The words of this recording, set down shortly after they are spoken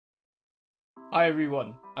Hi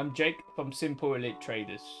everyone, I'm Jake from Simple Elite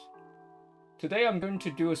Traders. Today I'm going to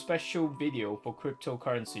do a special video for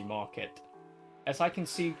cryptocurrency market. As I can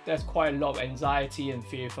see, there's quite a lot of anxiety and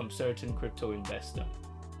fear from certain crypto investors.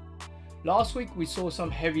 Last week we saw some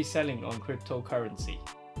heavy selling on cryptocurrency.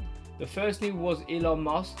 The first news was Elon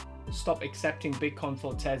Musk stopped accepting Bitcoin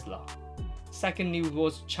for Tesla. Second news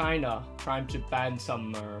was China trying to ban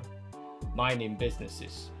some mining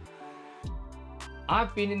businesses.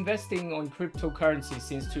 I've been investing on cryptocurrency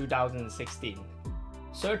since 2016.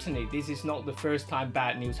 Certainly, this is not the first time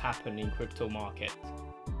bad news happened in crypto market.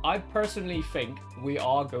 I personally think we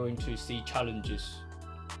are going to see challenges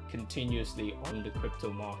continuously on the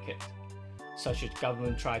crypto market, such as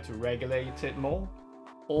government try to regulate it more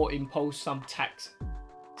or impose some tax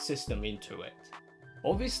system into it.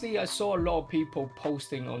 Obviously, I saw a lot of people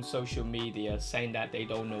posting on social media saying that they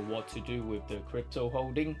don't know what to do with the crypto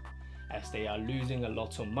holding, as they are losing a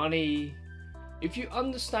lot of money. If you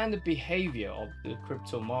understand the behavior of the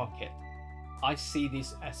crypto market, I see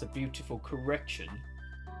this as a beautiful correction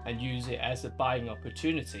and use it as a buying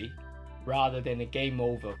opportunity rather than a game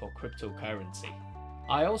over for cryptocurrency.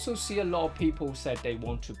 I also see a lot of people said they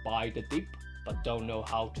want to buy the dip but don't know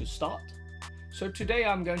how to start. So today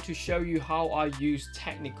I'm going to show you how I use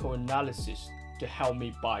technical analysis to help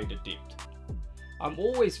me buy the dip. I'm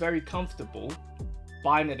always very comfortable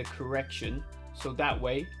buying at a correction, so that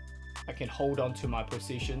way I can hold on to my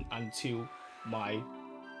position until my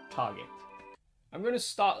target. I'm going to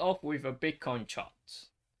start off with a Bitcoin chart.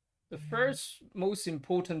 The first most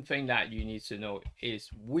important thing that you need to know is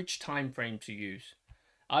which time frame to use.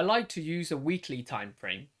 I like to use a weekly time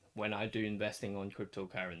frame when I do investing on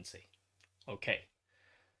cryptocurrency. Okay,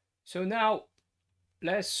 so now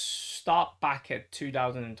let's start back at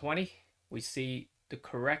 2020. We see the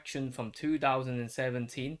correction from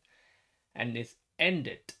 2017 and it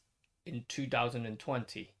ended in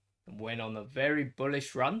 2020 and went on a very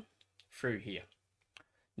bullish run through here.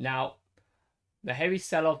 Now the heavy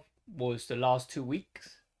sell-off was the last 2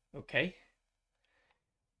 weeks. Okay,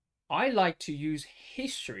 I like to use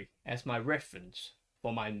history as my reference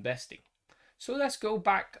for my investing, so let's go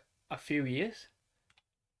back a few years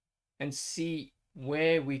and see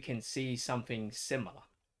where we can see something similar.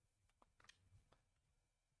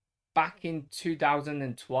 Back in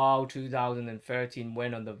 2012, 2013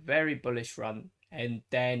 went on a very bullish run and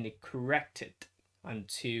then it corrected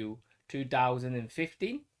until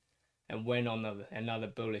 2015 and went on another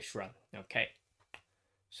bullish run. Okay,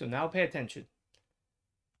 so now pay attention.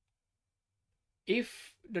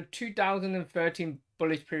 If the 2013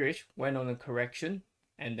 bullish period went on a correction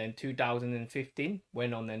and then 2015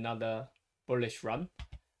 went on another bullish run,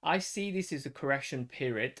 I see this is a correction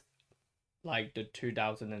period like the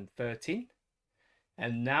 2013,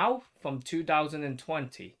 and now from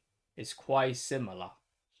 2020 is quite similar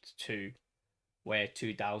to where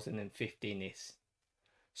 2015 is.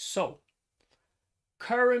 So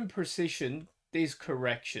current position, this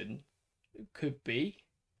correction could be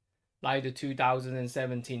like the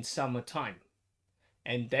 2017 summertime,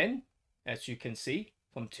 and then as you can see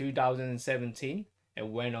from 2017 it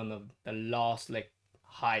went on the last leg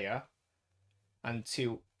higher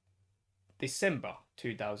until December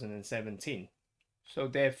 2017. So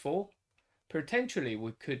therefore, potentially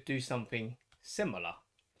we could do something similar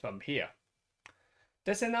from here.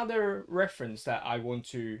 There's another reference that I want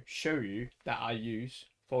to show you that I use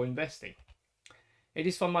for investing. It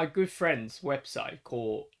is from my good friend's website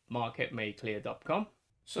called marketmakeclear.com.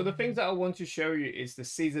 So the things that I want to show you is the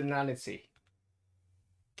seasonality.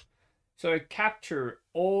 So it captures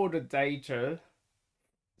all the data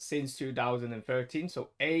since 2013, so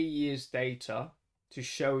 8 years data to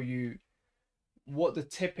show you what the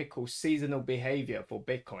typical seasonal behavior for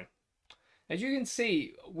Bitcoin. As you can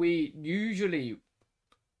see, we usually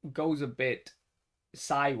goes a bit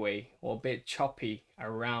sideways or a bit choppy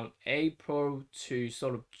around April to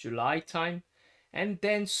sort of July time, and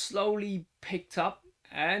then slowly picked up,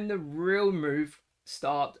 and the real move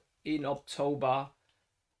start in October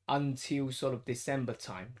until sort of December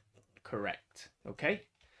time. Correct. Okay,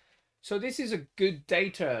 so this is a good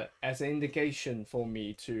data as an indication for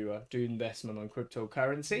me to do investment on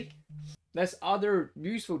cryptocurrency. There's other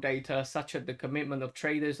useful data such as the commitment of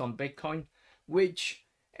traders on Bitcoin, which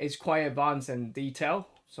is quite advanced and detailed,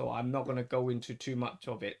 so I'm not going to go into too much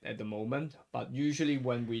of it at the moment, but usually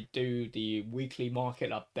when we do the weekly market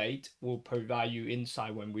update, we'll provide you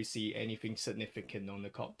insight when we see anything significant on the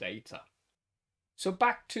COP data. So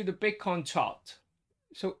back to the Bitcoin chart.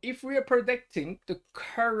 So if we are predicting the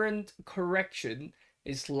current correction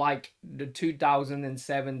is like the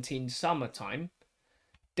 2017 summertime,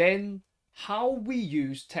 then how we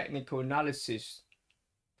use technical analysis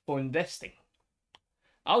for investing.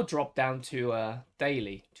 I'll drop down to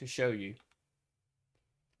daily to show you.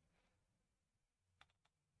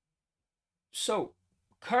 So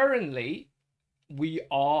currently we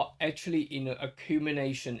are actually in an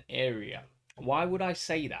accumulation area. Why would I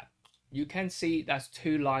say that? You can see that's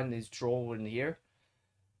two lines is drawn here.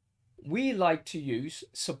 We like to use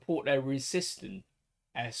support and resistance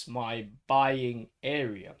as my buying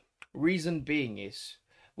area. Reason being is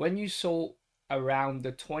when you saw around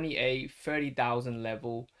the 28-30,000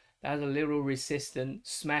 level, there's a little resistance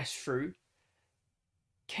smash through,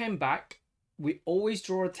 came back. We always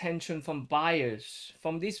draw attention from buyers.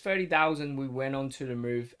 From this 30,000, we went on to the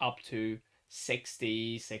move up to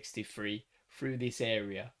 60, 63 through this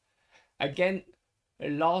area. Again,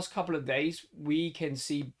 the last couple of days, we can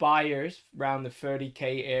see buyers around the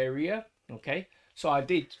 30K area. Okay, so I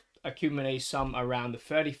did accumulate some around the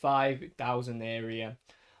 35,000 area.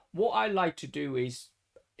 What I like to do is,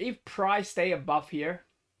 if price stay above here,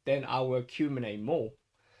 then I will accumulate more.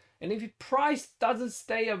 And if price doesn't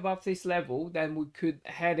stay above this level, then we could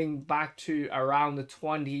heading back to around the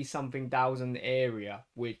 20 something thousand area,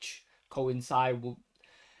 which coincide with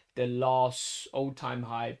the last all-time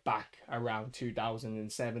high back around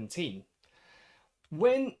 2017.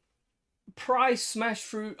 When price smash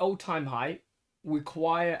through all-time high,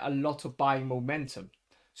 require a lot of buying momentum.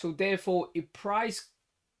 So therefore, if price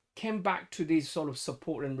came back to this sort of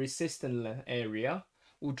support and resistance area,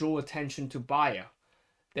 will draw attention to buyer.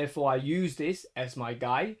 Therefore, I use this as my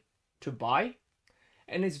guide to buy.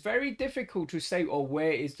 And it's very difficult to say, oh,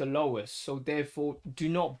 where is the lowest? So therefore, do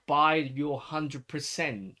not buy your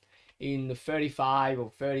 100% in the 35 or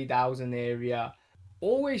 30,000 area.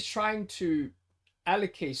 Always trying to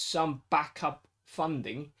allocate some backup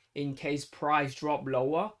funding in case price drop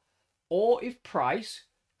lower, or if price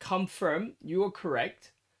confirm you are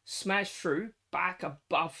correct, smash through back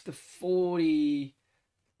above the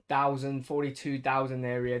 40,000, 42,000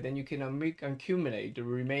 area, then you can accumulate the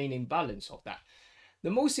remaining balance of that. The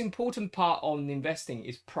most important part on investing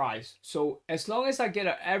is price. So as long as I get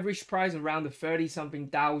an average price around the 30 something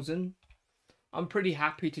thousand, I'm pretty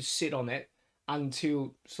happy to sit on it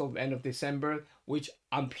until sort of end of December, which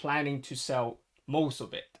I'm planning to sell most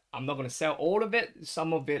of it. I'm not going to sell all of it.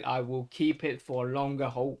 Some of it I will keep it for a longer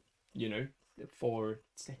hold, you know,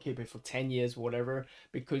 keep it for 10 years, whatever,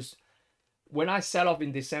 because when I sell off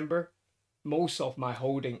in December, most of my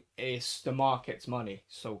holding is the market's money.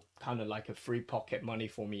 So kind of like a free pocket money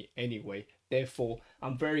for me anyway. Therefore,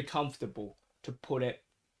 I'm very comfortable to put it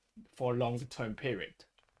for a longer term period.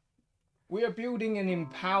 We are building an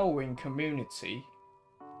empowering community.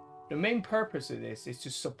 The main purpose of this is to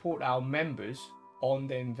support our members on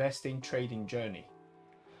the investing trading journey.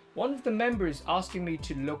 One of the members asking me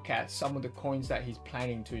to look at some of the coins that he's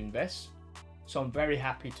planning to invest, so I'm very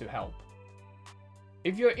happy to help.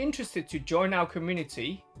 If you're interested to join our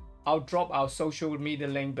community, I'll drop our social media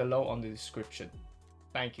link below on the description.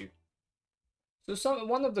 Thank you. So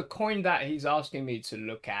one of the coin that he's asking me to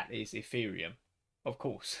look at is Ethereum. Of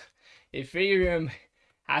course, Ethereum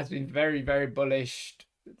has been very, very bullish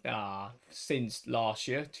since last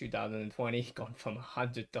year, 2020, gone from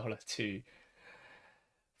 $100 to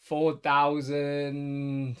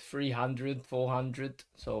 4,300, 400.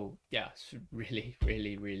 So yeah, it's really,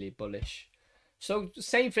 really, really bullish. So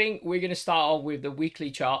same thing, we're going to start off with the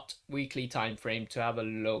weekly chart, weekly time frame to have a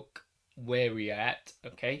look where we're at.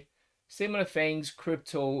 Okay, similar things.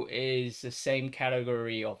 Crypto is the same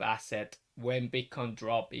category of asset. When Bitcoin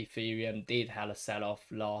dropped, Ethereum did have a sell-off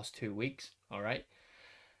last 2 weeks. All right,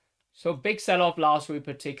 so big sell-off last week,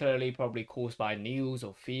 particularly probably caused by news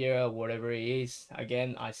or fear, whatever it is.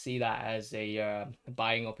 Again, I see that as a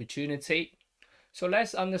buying opportunity. So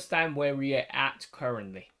let's understand where we are at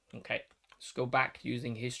currently. Okay, let's go back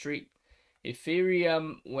using history.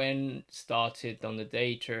 Ethereum, when started on the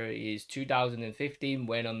data, is 2015,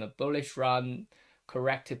 went on a bullish run,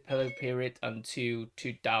 corrected period until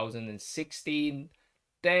 2016,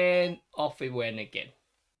 then off it went again.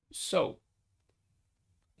 So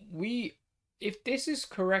if this is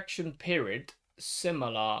correction period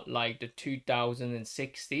similar like the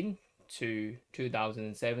 2016 to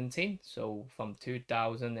 2017, so from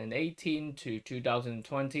 2018 to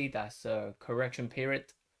 2020, that's a correction period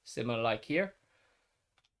similar like here.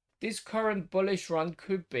 This current bullish run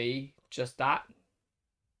could be just that,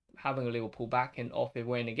 having a little pullback and off it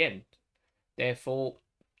went again. Therefore,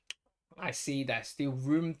 I see there's still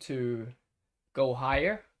room to go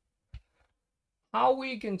higher. How are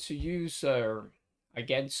we going to use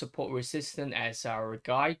again support resistance as our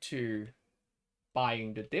guide to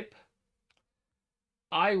buying the dip?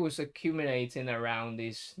 I was accumulating around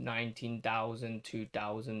this 19,000,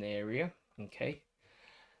 2,000 area, okay?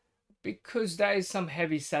 Because there is some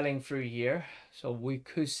heavy selling through here, so we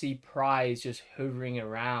could see price just hovering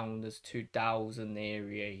around this 2,000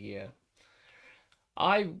 area here.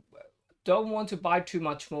 I don't want to buy too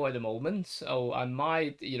much more at the moment, so I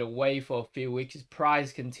might, wait for a few weeks. If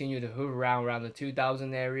price continue to hover around the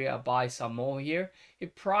 2,000 area, I'll buy some more here.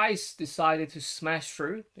 If price decided to smash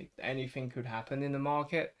through, anything could happen in the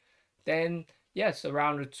market, then yes,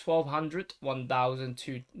 around the $1,200,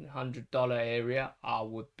 $1,200 area, I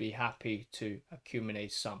would be happy to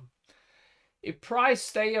accumulate some. If price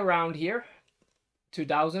stay around here,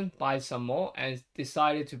 2,000, buy some more, and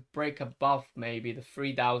decided to break above maybe the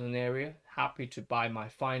 3,000 area, happy to buy my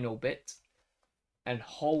final bit and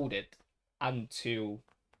hold it until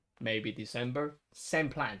maybe December. Same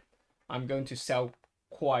plan. I'm going to sell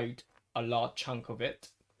quite a large chunk of it,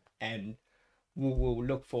 and we will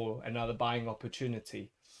look for another buying opportunity.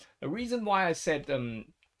 The reason why I said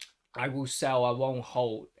I will sell, I won't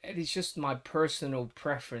hold, it is just my personal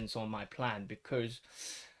preference on my plan, because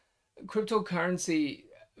cryptocurrency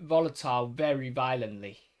volatile very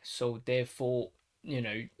violently. So therefore,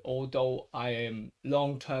 although I am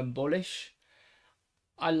long-term bullish,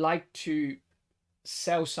 I like to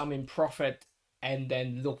sell some in profit and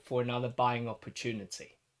then look for another buying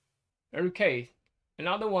opportunity. Okay,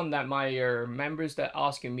 another one that my members that are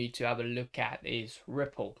asking me to have a look at is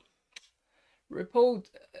Ripple. Ripple,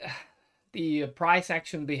 the price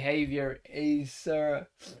action behavior is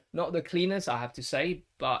not the cleanest, I have to say,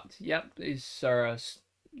 but yep, is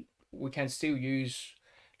we can still use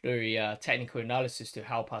the technical analysis to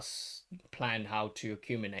help us plan how to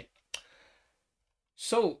accumulate.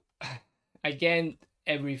 So again,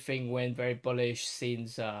 everything went very bullish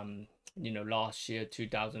since last year,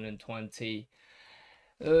 2020.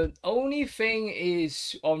 Only thing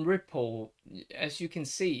is on Ripple, as you can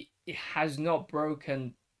see, it has not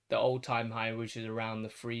broken the all-time high, which is around the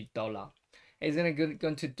 $3. Is it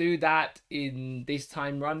going to do that in this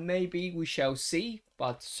time run? Maybe we shall see,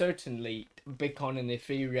 but certainly Bitcoin and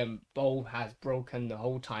Ethereum both has broken the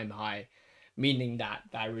all-time high, meaning that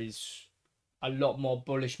there is a lot more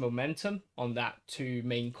bullish momentum on that two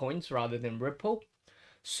main coins rather than Ripple.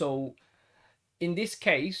 So in this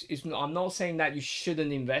case, I'm not saying that you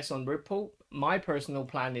shouldn't invest on Ripple. My personal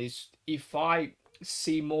plan is, if I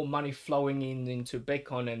see more money flowing into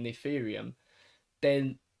Bitcoin and Ethereum,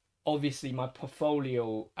 then obviously my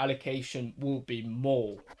portfolio allocation will be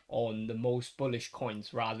more on the most bullish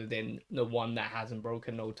coins rather than the one that hasn't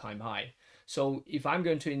broken all-time high. So if I'm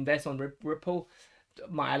going to invest on Ripple,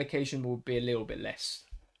 my allocation will be a little bit less.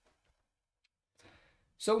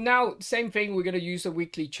 So now, same thing, we're going to use a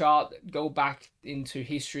weekly chart, go back into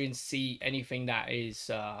history and see anything that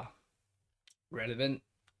is relevant.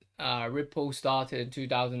 Ripple started in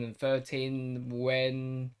 2013,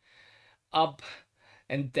 when up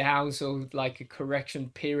and down, so like a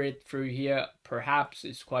correction period through here. Perhaps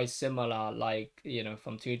it's quite similar, like,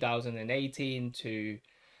 from 2018 to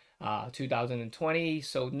 2020.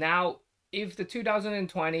 So now, if the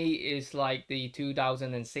 2020 is like the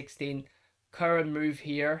 2016 current move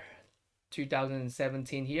here,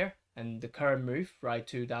 2017 here, and the current move, right,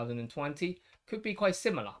 2020, could be quite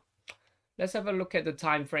similar. Let's have a look at the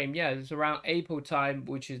time frame. Yeah, it's around April time,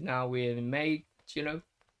 which is now we're in May,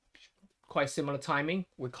 quite similar timing.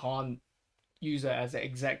 We can't use it as an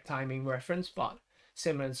exact timing reference, but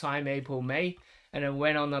similar time, April, May. And then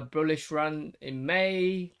went on a bullish run in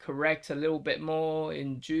May, correct a little bit more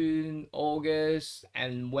in June, August,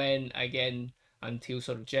 and went again until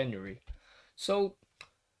sort of January. So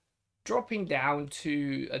dropping down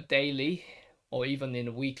to a daily or even in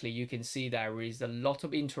a weekly, you can see there is a lot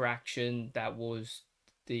of interaction. That was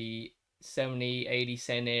the 70-80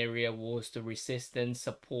 cent area was the resistance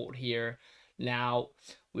support here. Now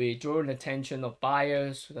we're drawing attention of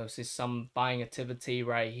buyers. There's some buying activity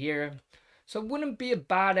right here. So it wouldn't be a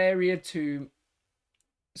bad area to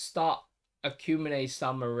start accumulate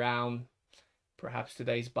some around perhaps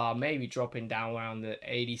today's bar, maybe dropping down around the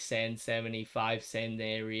 80 cent, 75 cent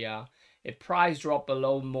area. If price drop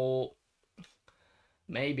below more,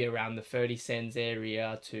 maybe around the 30 cents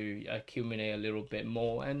area to accumulate a little bit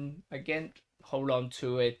more. And again, hold on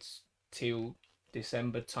to it till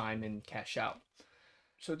December time and cash out.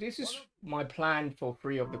 So this is my plan for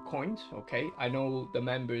 3 of the coins, okay? I know the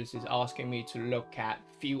members is asking me to look at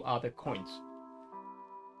few other coins.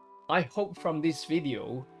 I hope from this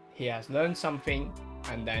video he has learned something,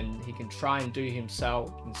 and then he can try and do it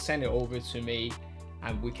himself and send it over to me,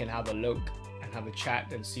 and we can have a look and have a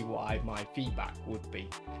chat and see what my feedback would be.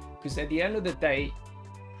 Because at the end of the day,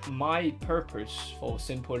 my purpose for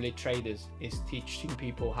Simple Elite Traders is teaching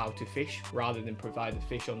people how to fish rather than provide the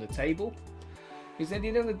fish on the table. Because at the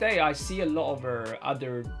end of the day, I see a lot of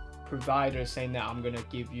other providers saying that I'm gonna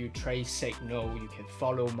give you trade signal, you can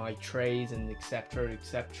follow my trades, and etc,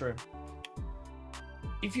 etc.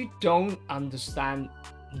 If you don't understand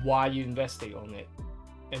why you're investing on it,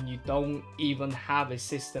 and you don't even have a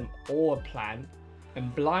system or a plan,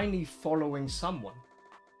 and blindly following someone,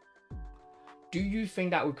 do you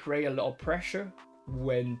think that would create a lot of pressure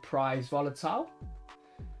when price volatile?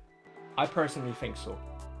 I personally think so.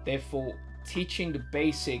 Therefore, teaching the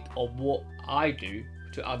basic of what I do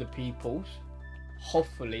to other people,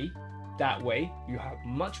 hopefully that way you have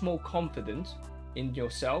much more confidence in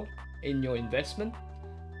yourself, in your investment,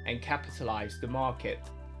 and capitalize the market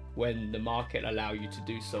when the market allow you to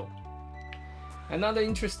do so. Another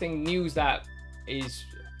interesting news that is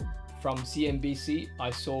from CNBC, I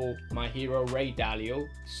saw my hero Ray Dalio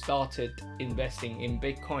started investing in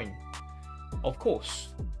Bitcoin. Of course,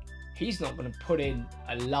 he's not going to put in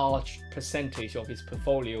a large percentage of his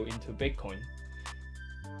portfolio into Bitcoin.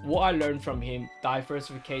 What I learned from him,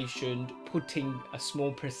 diversification, putting a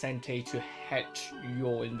small percentage to hedge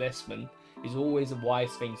your investment is always a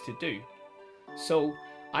wise thing to do. So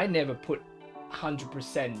I never put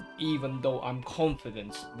 100% even though I'm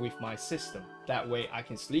confident with my system. That way I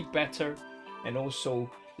can sleep better and also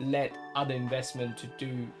let other investment to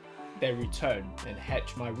do their return and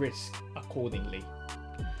hedge my risk accordingly.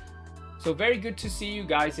 So very good to see you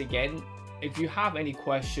guys again. If you have any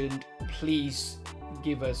questions, please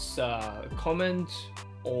give us a comment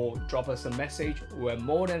or drop us a message. We're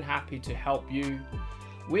more than happy to help you.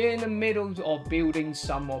 We're in the middle of building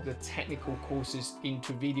some of the technical courses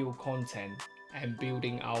into video content and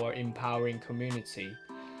building our empowering community.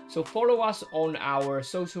 So follow us on our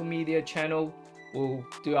social media channel. We'll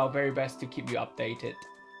do our very best to keep you updated.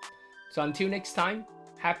 So until next time,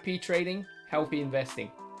 happy trading, healthy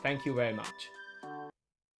investing. Thank you very much.